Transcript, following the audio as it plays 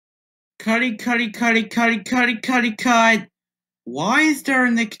Cut. Why is there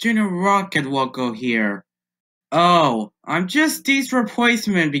a Nick Jr. rocket logo here? Oh, I'm just Dee's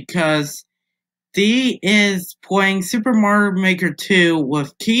replacement because Dee is playing Super Mario Maker 2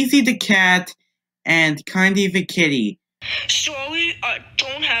 with Casey the cat and Kindy the kitty. Sorry, I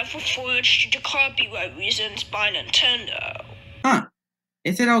don't have the footage due to copyright reasons by Nintendo. Huh.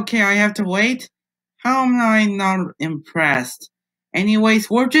 Is it okay I have to wait? How am I not impressed? Anyways,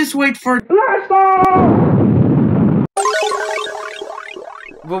 we'll just wait for— Let's go!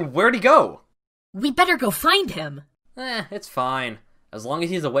 Well, where'd he go? We better go find him. It's fine. As long as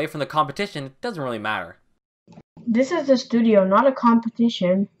he's away from the competition, it doesn't really matter. This is a studio, not a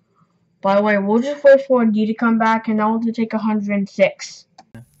competition. By the way, we'll just wait for D to come back and I want to take 106.